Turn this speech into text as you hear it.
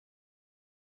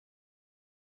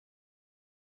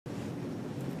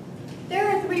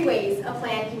three ways a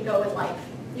plan can go in life.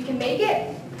 You can make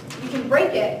it, you can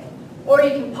break it, or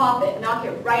you can pop it, knock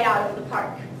it right out of the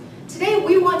park. Today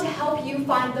we want to help you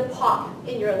find the pop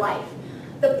in your life,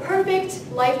 the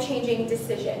perfect life-changing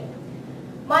decision.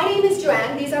 My name is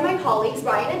Joanne, these are my colleagues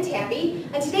Ryan and Tammy,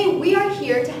 and today we are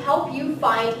here to help you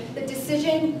find the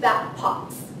decision that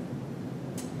pops.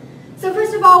 So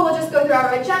first of all, we'll just go through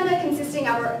our agenda consisting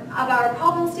of our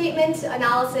problem statement,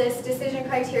 analysis, decision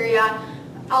criteria,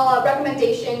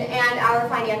 recommendation, and our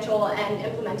financial and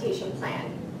implementation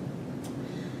plan.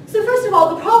 So first of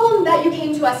all, the problem that you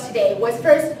came to us today was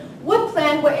first, what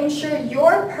plan would ensure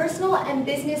your personal and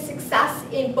business success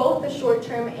in both the short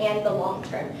term and the long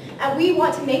term? And we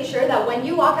want to make sure that when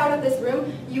you walk out of this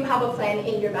room, you have a plan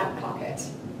in your back pocket.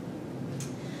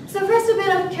 So first, a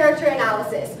bit of character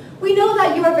analysis. We know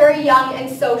that you are very young and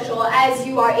social as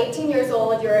you are 18 years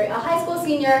old, you're a high school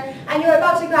senior, and you're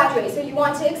about to graduate. So you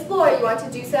want to explore, you want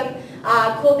to do some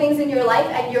cool things in your life,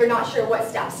 and you're not sure what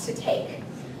steps to take.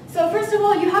 So first of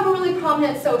all, you have a really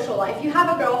prominent social life. You have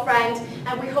a girlfriend,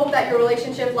 and we hope that your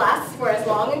relationship lasts for as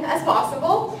long as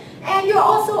possible. And you're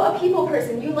also a people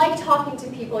person. You like talking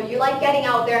to people. You like getting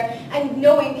out there and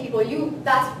knowing people.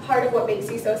 That's part of what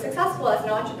makes you so successful as an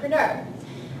entrepreneur.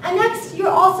 And next, you're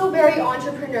also very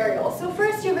entrepreneurial. So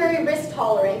first, you're very risk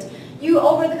tolerant. You,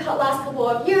 over the last couple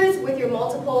of years, with your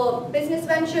multiple business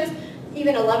ventures,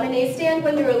 even a lemonade stand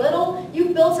when you were little,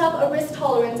 you've built up a risk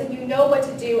tolerance and you know what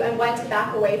to do and when to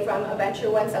back away from a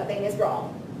venture when something is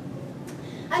wrong.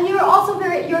 And you're also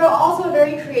a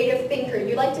very creative thinker.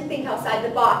 You like to think outside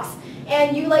the box.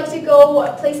 And you like to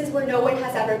go places where no one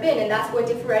has ever been, and that's what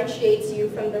differentiates you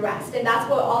from the rest. And that's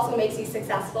what also makes you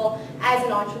successful as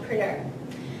an entrepreneur.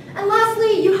 And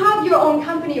lastly, you have your own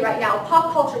company right now,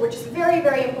 Pop Culture, which is very,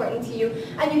 very important to you,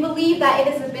 and you believe that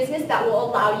it is a business that will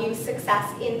allow you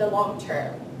success in the long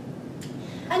term.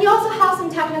 And you also have some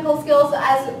technical skills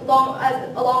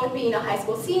along with being a high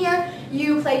school senior.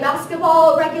 You play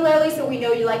basketball regularly, so we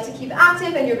know you like to keep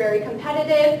active and you're very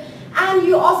competitive. And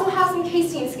you also have some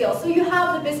case team skills, so you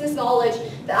have the business knowledge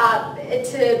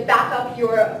to back up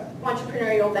your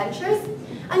entrepreneurial ventures.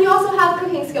 And you also have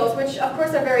cooking skills, which of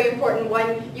course are very important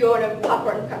when you own a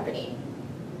popcorn company.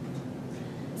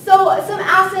 So some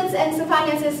assets and some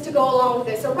finances to go along with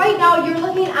this. So right now you're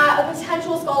looking at a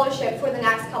potential scholarship for the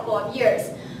next couple of years.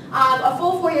 A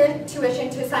full 4-year tuition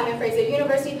to Simon Fraser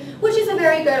University, which is a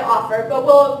very good offer, but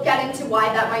we'll get into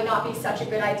why that might not be such a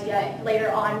good idea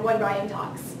later on when Ryan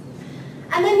talks.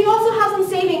 And then you also have some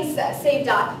savings saved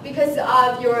up because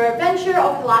of your venture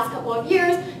over the last couple of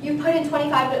years. You've put in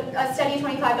a steady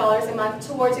 $25 a month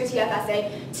towards your TFSA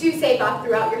to save up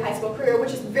throughout your high school career,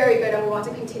 which is very good, and we want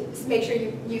to continue to make sure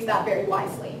you use that very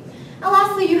wisely. And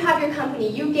lastly, you have your company.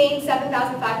 You gain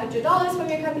 $7,500 from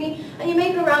your company, and you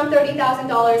make around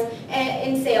 $30,000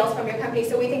 in sales from your company.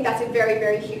 So we think that's a very,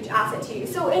 very huge asset to you.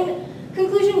 So in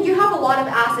conclusion, you have a lot of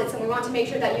assets, and we want to make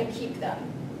sure that you keep them.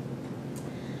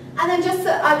 And then just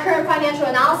a current financial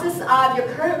analysis of your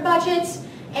current budget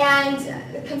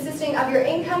and consisting of your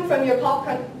income from your pop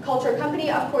culture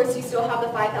company. Of course, you still have the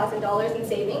 $5,000 in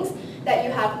savings that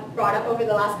you have brought up over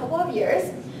the last couple of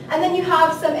years. And then you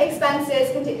have some expenses,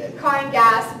 car and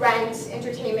gas, rent,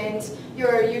 entertainment,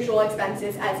 your usual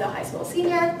expenses as a high school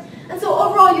senior. And so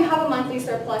overall, you have a monthly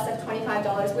surplus of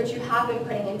 $25, which you have been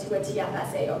putting into a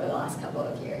TFSA over the last couple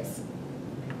of years.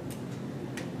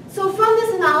 So from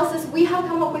this analysis, we have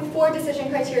come up with 4 decision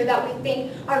criteria that we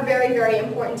think are very, very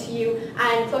important to you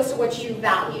and close to what you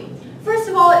value. First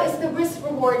of all is the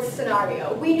risk-reward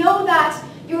scenario. We know that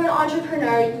you're an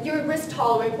entrepreneur, you're risk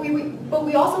tolerant, but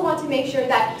we also want to make sure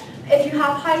that if you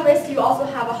have high risk, you also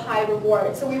have a high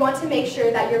reward. So we want to make sure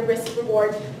that your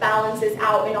risk-reward balances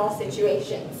out in all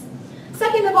situations.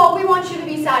 Second of all, we want you to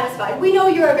be satisfied. We know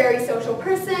you're a very social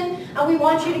person, and we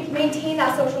want you to maintain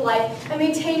that social life and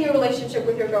maintain your relationship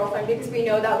with your girlfriend because we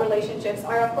know that relationships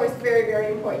are, of course, very,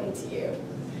 very important to you.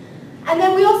 And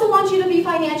then we also want you to be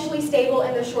financially stable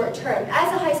in the short term.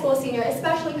 As a high school senior,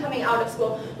 especially coming out of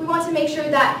school, we want to make sure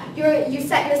that you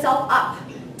set yourself up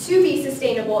to be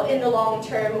sustainable in the long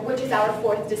term, which is our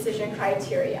 4th decision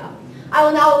criteria. I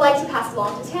will now like to pass it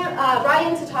along to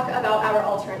Ryan to talk about our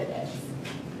alternatives.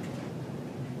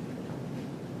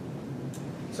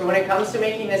 So when it comes to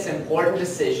making this important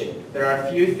decision, there are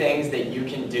a few things that you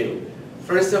can do.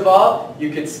 First of all, you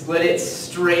could split it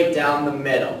straight down the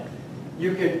middle.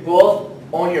 You could both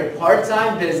own your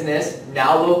part-time business,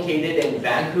 now located in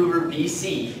Vancouver,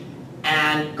 BC,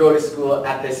 and go to school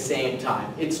at the same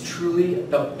time. It's truly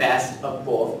the best of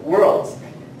both worlds.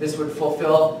 This would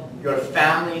fulfill your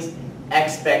family's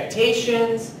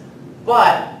expectations,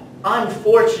 but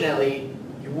unfortunately,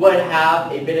 you would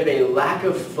have a bit of a lack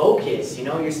of focus. You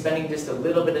know, you're spending just a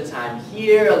little bit of time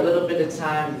here, a little bit of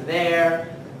time there.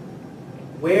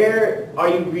 Where are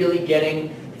you really getting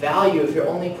value if you're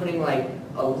only putting like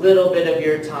a little bit of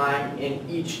your time in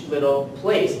each little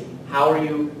place? How are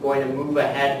you going to move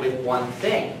ahead with one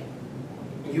thing?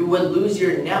 You would lose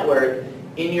your network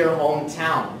in your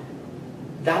hometown.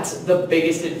 That's the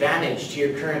biggest advantage to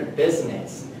your current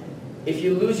business. If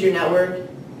you lose your network,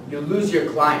 you lose your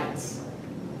clients.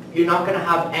 You're not going to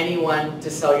have anyone to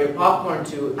sell your popcorn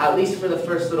to, at least for the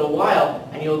first little while,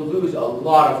 and you'll lose a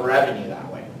lot of revenue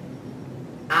that way.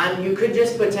 And you could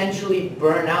just potentially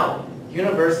burn out.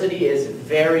 University is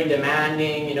very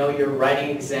demanding, you know, you're writing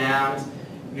exams,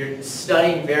 you're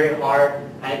studying very hard,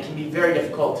 and it can be very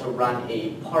difficult to run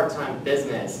a part-time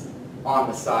business on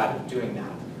the side of doing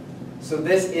that. So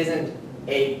this isn't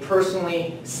a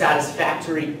personally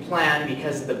satisfactory plan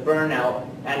because of the burnout,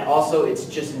 and also it's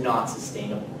just not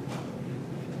sustainable.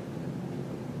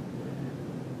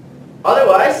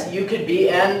 Otherwise, you could be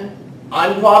an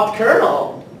unpopped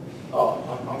kernel.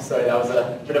 Oh, I'm sorry, that was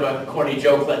a bit of a corny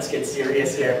joke. Let's get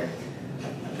serious here.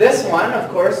 This one, of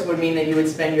course, would mean that you would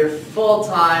spend your full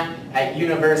time at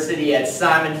university at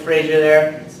Simon Fraser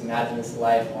there. Just imagine this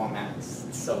life. Oh man, it's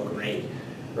so great,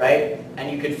 right?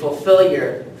 And you could fulfill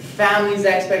your family's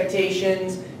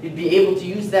expectations. You'd be able to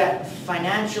use that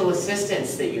financial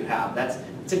assistance that you have.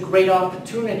 It's a great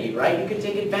opportunity, right? You could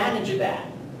take advantage of that.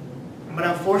 But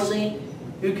unfortunately,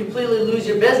 you'd completely lose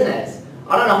your business.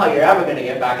 I don't know how you're ever going to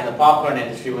get back in the popcorn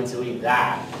industry once you leave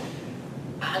that.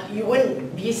 You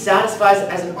wouldn't be satisfied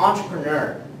as an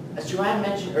entrepreneur. As Joanne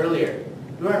mentioned earlier,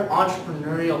 you're an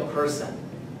entrepreneurial person.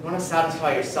 You want to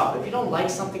satisfy yourself. If you don't like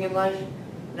something in life,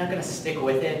 you're not going to stick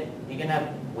with it. You're going to end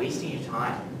up wasting your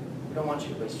time. We don't want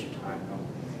you to waste your time,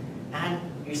 no. And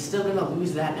you're still going to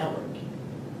lose that network.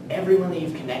 Everyone that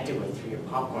you've connected with through your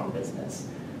popcorn business.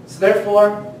 So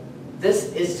therefore,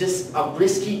 this is just a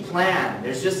risky plan.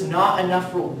 There's just not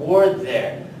enough reward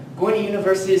there. Going to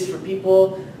university is for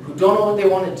people who don't know what they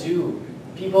want to do,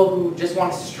 people who just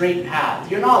want a straight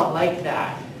path. You're not like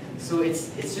that. So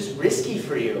it's just risky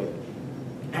for you.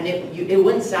 And it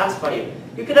wouldn't satisfy you.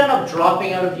 You could end up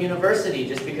dropping out of university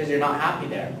just because you're not happy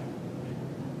there.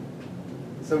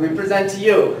 So we present to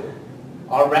you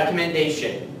our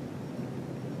recommendation,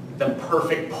 the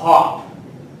perfect pop.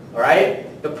 All right?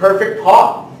 The perfect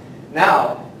pop.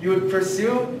 Now, you would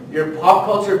pursue your pop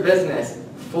culture business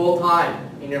full-time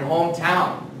in your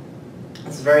hometown.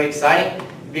 It's very exciting.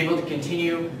 You'd be able to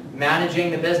continue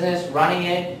managing the business, running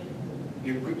it.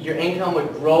 Your income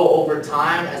would grow over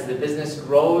time as the business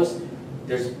grows.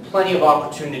 There's plenty of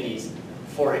opportunities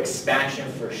for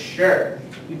expansion for sure.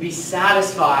 You'd be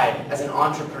satisfied as an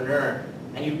entrepreneur,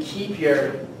 and you keep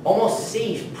your almost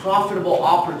safe, profitable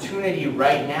opportunity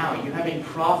right now. You have a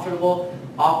profitable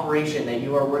operation that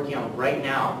you are working on right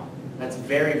now. That's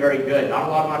very, very good. Not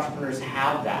a lot of entrepreneurs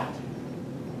have that.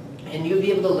 And you'll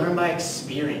be able to learn by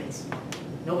experience.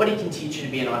 Nobody can teach you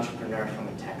to be an entrepreneur from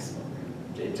a textbook.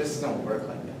 It just doesn't work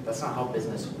like that. That's not how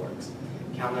business works.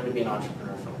 You can't learn to be an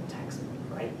entrepreneur from a textbook,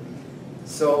 right?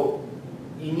 So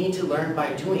you need to learn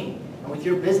by doing. And with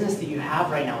your business that you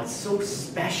have right now, it's so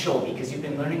special because you've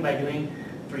been learning by doing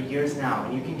for years now,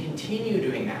 and you can continue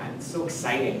doing that. It's so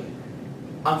exciting.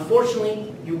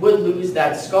 Unfortunately, you would lose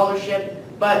that scholarship,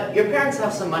 but your parents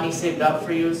have some money saved up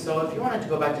for you, so if you wanted to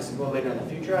go back to school later in the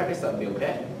future, I guess that would be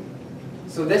okay.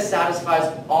 So this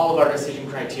satisfies all of our decision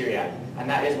criteria, and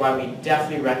that is why we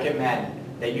definitely recommend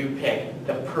that you pick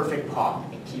the perfect pop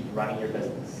and keep running your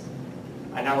business.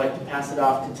 I'd now like to pass it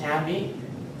off to Tammy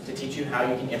to teach you how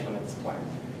you can implement this plan.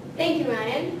 Thank you,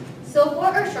 Ryan. So for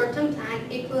our short-term plan,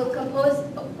 it will compose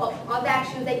of all the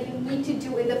actions that you need to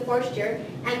do in the first year.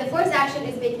 And the first action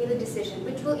is making the decision,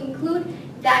 which will include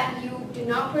that you do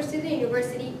not pursue the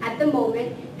university at the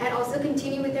moment and also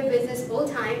continue with your business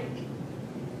full-time,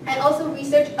 and also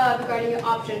research regarding your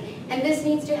option. And this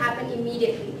needs to happen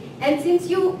immediately. And since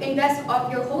you invest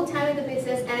your whole time in the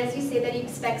business, and as you say that you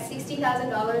expect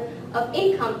 $60,000 of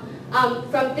income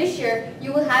from this year,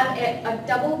 you will have a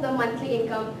double the monthly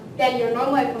income than your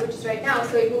normal income, which is right now.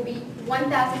 So it will be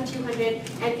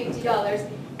 $1,250.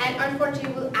 And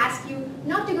unfortunately, we'll ask you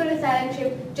not to go to a silent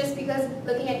trip just because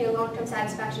looking at your long-term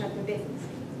satisfaction of the business.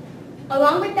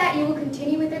 Along with that, you will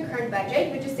continue with your current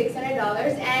budget, which is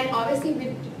 $600, and obviously we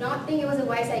do not think it was a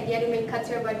wise idea to make cuts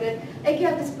to your budget. Like, you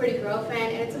have this pretty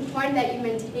girlfriend, and it's important that you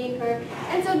maintain her,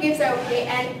 and so gifts are okay.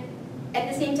 And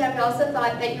at the same time, we also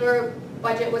thought that your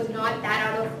budget was not that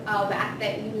out of whack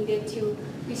that we needed to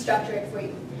restructure it for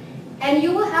you. And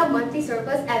you will have monthly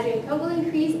surplus as your income will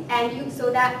increase, and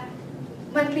so that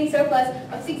monthly surplus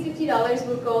of $650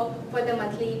 will go for the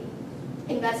monthly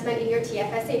investment in your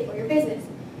TFSA for your business.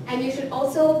 And you should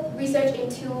also research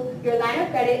into your line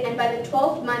of credit, and by the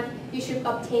 12th month, you should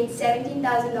obtain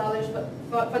 $17,000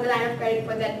 for the line of credit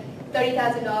for that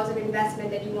 $30,000 of investment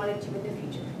that you want to do in the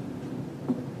future.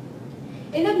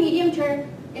 In the medium term,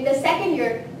 in the second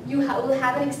year, you will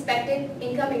have an expected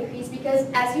income increase, because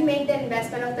as you make that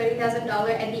investment of $30,000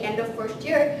 at the end of first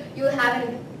year, you will have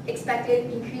an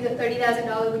expected increase of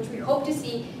 $30,000, which we hope to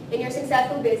see in your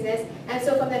successful business. And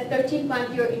so from the 13th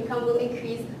month, your income will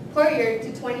increase per year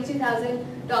to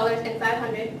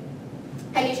 $22,500.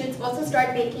 And you should also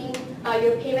start making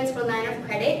your payments for line of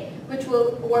credit, which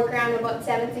will work around about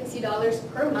 $760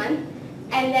 per month.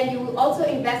 And then you will also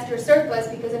invest your surplus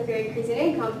because of your increase in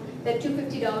income, that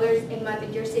 $250 a month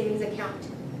in your savings account.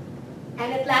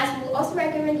 And at last, we'll also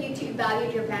recommend you to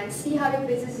evaluate your plan, see how your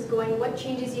business is going, what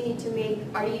changes you need to make,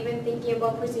 are you even thinking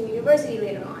about pursuing university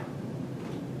later on.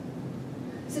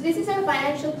 So this is our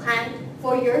financial plan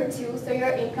for year 2. So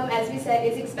your income, as we said,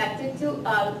 is expected to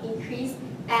increase,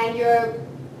 and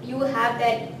you will have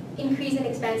that increase in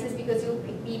expenses because you'll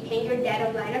be paying your debt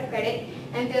of line of credit,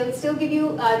 and they'll still give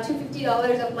you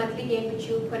 $250 of monthly gain, which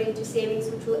you'll put into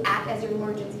savings, which will act as your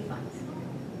emergency funds.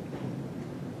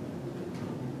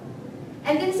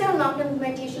 And this is our long-term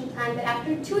implementation plan, that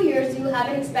after 2 years, you will have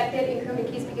an expected income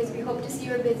increase, because we hope to see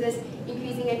your business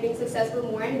increasing and being successful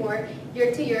more and more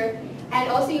year to year. And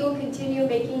also you will continue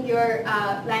making your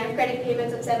line of credit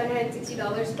payments of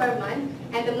 $760 per month,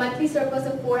 and the monthly surplus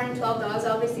of $412.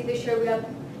 Obviously this year we have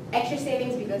extra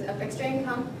savings because of extra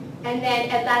income. And then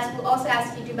at last, we'll also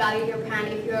ask you to evaluate your plan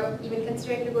if you're even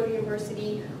considering to go to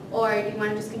university, or if you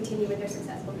want to just continue with your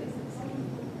successful business.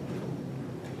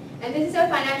 And this is our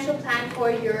financial plan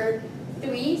for year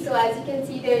 3. So as you can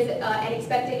see, there's an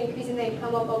expected increase in the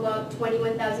income of about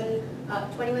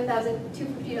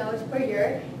 $21,250 per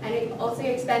year, and also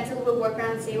your expenses will work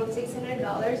around save of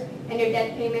 $600, and your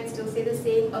debt payments still stay the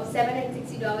same of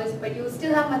 $760, but you will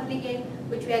still have monthly gain,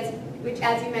 which as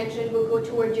you mentioned will go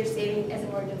towards your saving as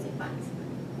emergency funds.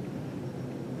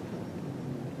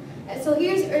 So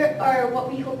here's what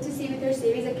we hope to see with your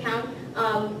savings account,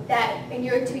 that in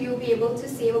year 2 you'll be able to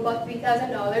save about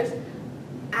 $3,000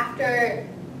 after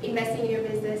investing in your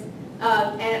business,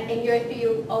 and in year 3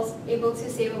 you'll also be able to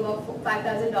save about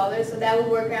 $5,000, so that will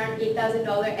work around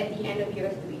 $8,000 at the end of year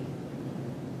 3.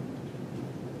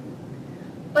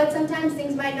 But sometimes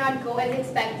things might not go as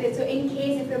expected, so in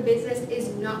case if your business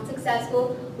is not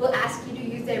successful, we'll ask you to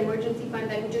use the emergency fund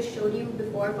that we just showed you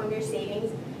before from your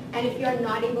savings. And if you're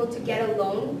not able to get a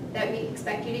loan that we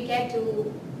expect you to get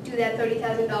to do that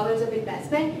 $30,000 of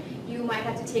investment, you might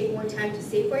have to take more time to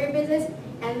save for your business.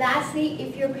 And lastly,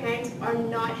 if your parents are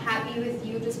not happy with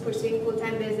you just pursuing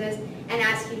full-time business and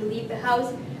ask you to leave the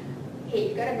house, hey,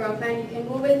 you got a girlfriend, you can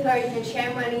move with her, you can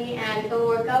share money, and it'll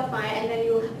work out fine, and then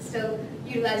you'll still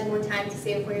utilize more time to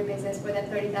save for your business for that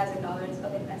 $30,000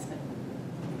 of investment.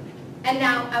 And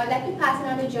now, I would like to pass it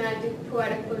on to Joanne to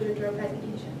provide a closure to our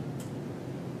presentation.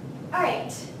 All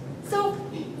right, so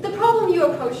the problem you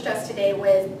approached us today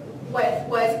with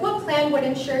was what plan would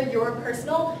ensure your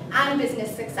personal and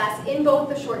business success in both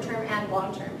the short term and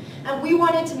long term. And we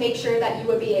wanted to make sure that you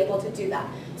would be able to do that.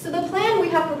 So the plan we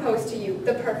have proposed to you,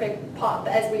 the perfect POP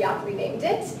as we aptly named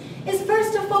it, is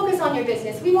first to focus on your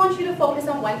business. We want you to focus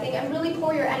on one thing and really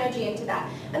pour your energy into that.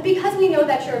 And because we know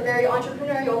that you're a very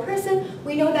entrepreneurial person,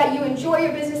 we know that you enjoy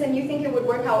your business and you think it would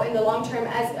work out in the long term,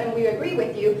 and we agree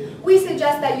with you, we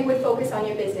suggest that you would focus on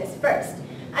your business first.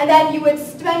 And then you would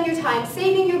spend your time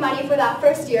saving your money for that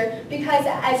first year, because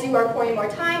as you are pouring more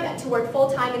time to work full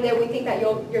time in there, we think that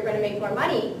you're going to make more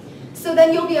money. So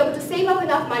then you'll be able to save up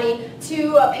enough money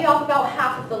to pay off about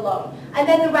half of the loan. And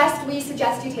then the rest, we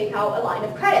suggest you take out a line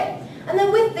of credit. And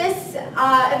then with this,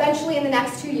 eventually in the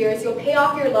next 2 years, you'll pay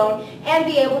off your loan and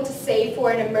be able to save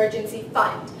for an emergency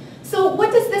fund. So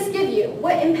what does this give you?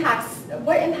 What impacts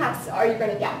are you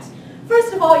going to get?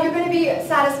 First of all, you're going to be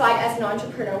satisfied as an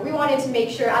entrepreneur. We wanted to make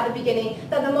sure at the beginning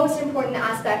that the most important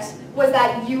aspect was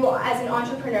that you, as an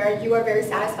entrepreneur, you are very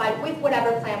satisfied with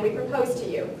whatever plan we proposed to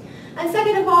you. And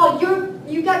second of all,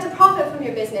 you get to profit from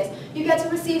your business. You get to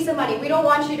receive some money. We don't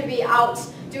want you to be out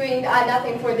doing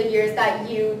nothing for the years that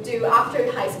you do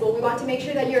after high school. We want to make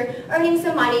sure that you're earning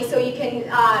some money so you can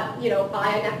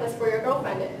buy a necklace for your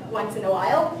girlfriend once in a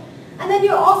while. And then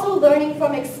you're also learning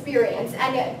from experience.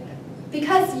 And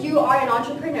because you are an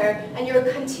entrepreneur and you're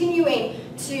continuing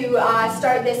to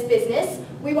start this business,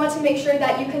 we want to make sure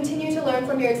that you continue to learn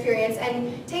from your experience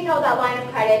and take out that line of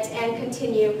credit and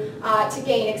continue to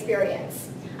gain experience.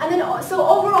 And then, so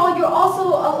overall, you're also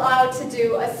allowed to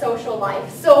do a social life.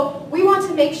 So we want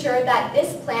to make sure that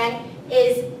this plan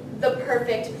is the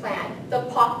perfect plan, the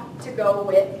POP to go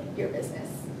with your business.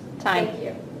 Time. Thank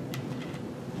you.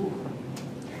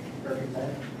 Perfect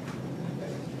time.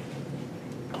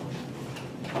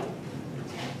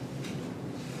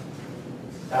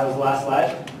 That was the last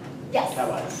slide? Yes. That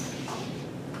was.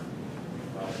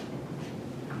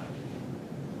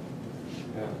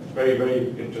 Yeah, it's very, very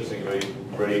interesting,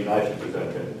 very nicely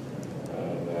presented.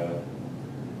 And,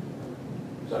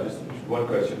 so just one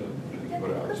question.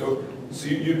 So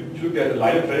you looked at the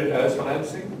line of credit as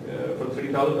financing for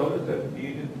 $30,000 that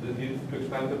needed to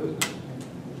expand the business?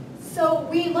 So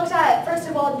we looked at, first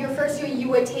of all, your first year you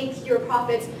would take your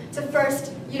profits to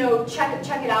first,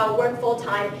 check it out, work full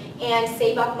time, and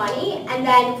save up money, and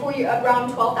then for you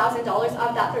around $12,000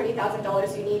 of that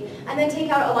 $30,000 you need, and then take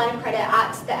out a line of credit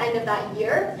at the end of that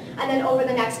year, and then over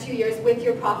the next 2 years with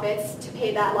your profits to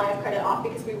pay that line of credit off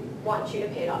because we want you to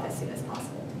pay it off as soon as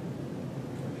possible.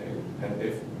 Okay. And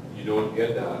if you don't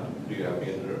get that, do you have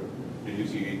any other? Did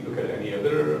you look at any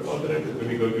other alternatives?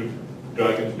 Maybe go to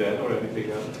Dragon's Den or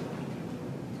anything else?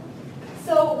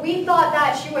 So we thought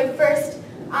that she would first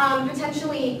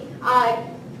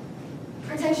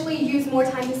potentially use more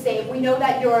time to save. We know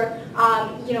that you're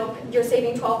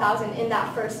saving $12,000 in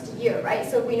that first year, right?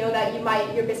 So we know that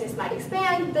your business might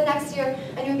expand the next year,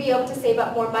 and you'll be able to save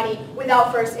up more money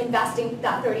without first investing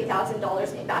that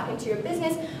 $30,000 back into your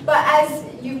business. But as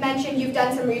you've mentioned, you've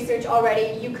done some research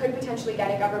already. You could potentially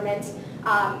get a government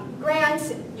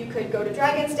grant. You could go to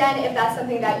Dragon's Den if that's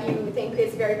something that you think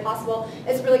is very possible.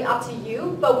 It's really up to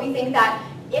you, but we think that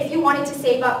if you wanted to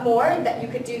save up more, that you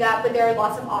could do that, but there are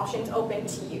lots of options open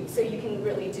to you, so you can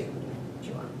really do what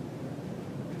you want.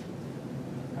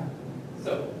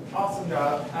 So, awesome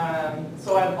job.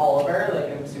 So I'm Oliver,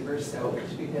 I'm super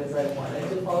stoked because I wanted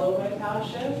to follow my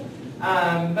passion.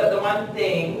 But the one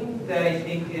thing that I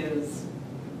think is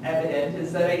evident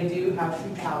is that I do have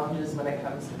some challenges when it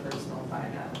comes to personal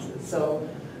finances. So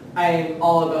I'm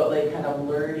all about kind of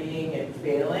learning and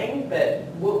failing, but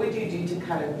what would you do to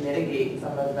kind of mitigate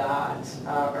some of that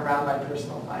around my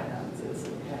personal finances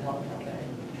and kind of help me out there?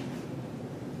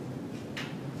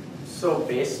 So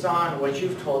based on what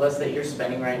you've told us that you're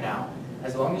spending right now,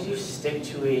 as long as you stick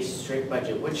to a strict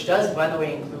budget, which does, by the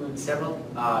way, include several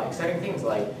exciting things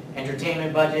like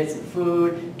entertainment budgets and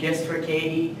food, gifts for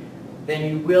Katie, then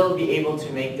you will be able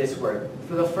to make this work.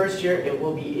 For the first year, it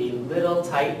will be a little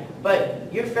tight, but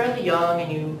you're fairly young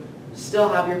and you still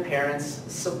have your parents'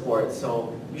 support,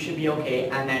 so you should be okay.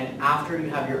 And then after you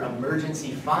have your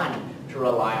emergency fund to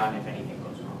rely on if anything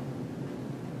goes wrong.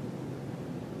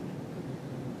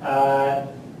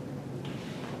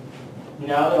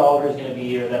 Now that Oliver's going to be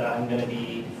here, that I'm going to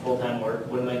be full-time work,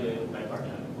 what am I doing with my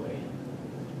part-time employee?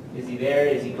 Is he there?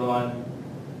 Is he gone?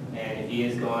 And if he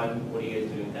is gone, what are you guys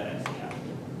doing with that extra capital?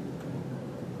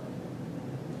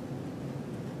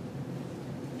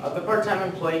 The part-time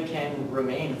employee can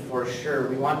remain for sure.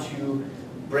 We want to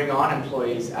bring on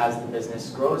employees as the business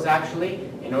grows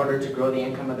actually. In order to grow the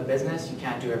income of the business, you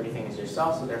can't do everything as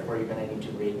yourself, so therefore you're going to need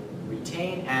to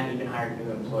retain and even hire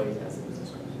new employees as the business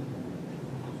grows.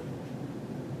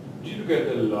 Do you look at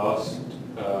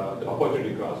the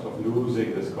opportunity cost of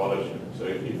losing the scholarship? So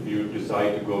if you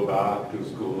decide to go back to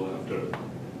school after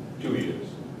 2 years,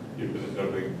 your business is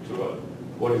not doing so well,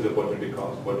 what is the opportunity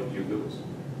cost? What did you lose?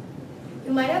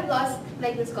 You might have lost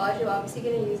the scholarship. Obviously,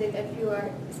 going to use it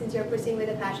since you're pursuing with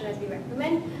a passion as we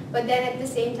recommend. But then at the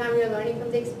same time, you're learning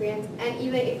from the experience. And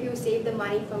even if you save the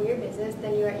money from your business,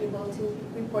 then you are able to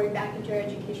report it back into your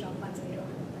educational funds and you don't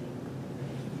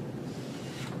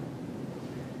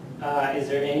have money. Is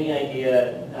there any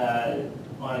idea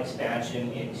on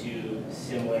expansion into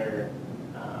similar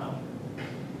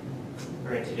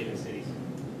or into different cities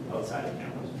outside of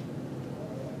campus?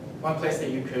 One place that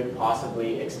you could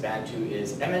possibly expand to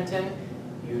is Edmonton.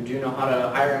 You do know how to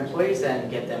hire employees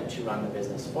and get them to run the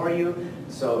business for you.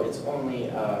 So it's only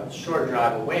a short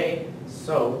drive away.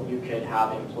 So you could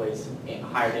have employees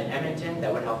hired in Edmonton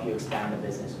that would help you expand the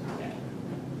business.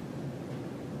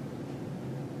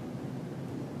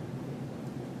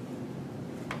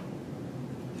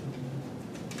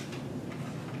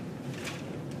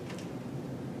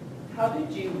 How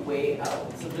did you weigh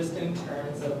out, so just in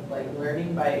terms of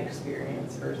learning by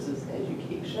experience versus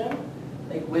education,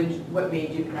 what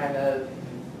made you kind of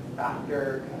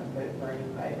factor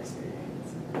learning by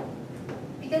experience?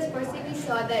 Because firstly, we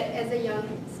saw that as a young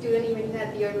student, even you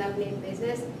had your lemonade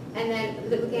business, and then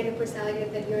looking at your personality,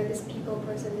 that you're this people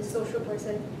person, this social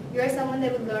person, you're someone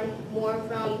that would learn more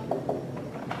from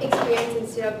experience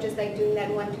instead of just doing that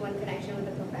one-to-one connection with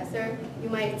the professor. professor, you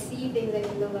might see things that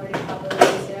you've been learning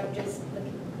properly instead of just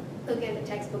looking at the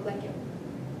textbook like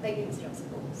in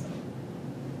school. So.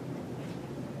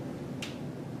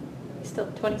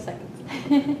 Still 20 seconds.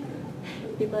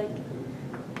 If you'd like.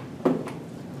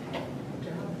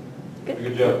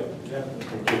 Good job. Yeah.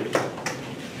 Thank you.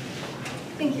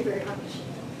 Thank you very much.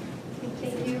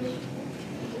 Thank you.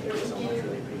 Thank you so much,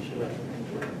 really appreciate it.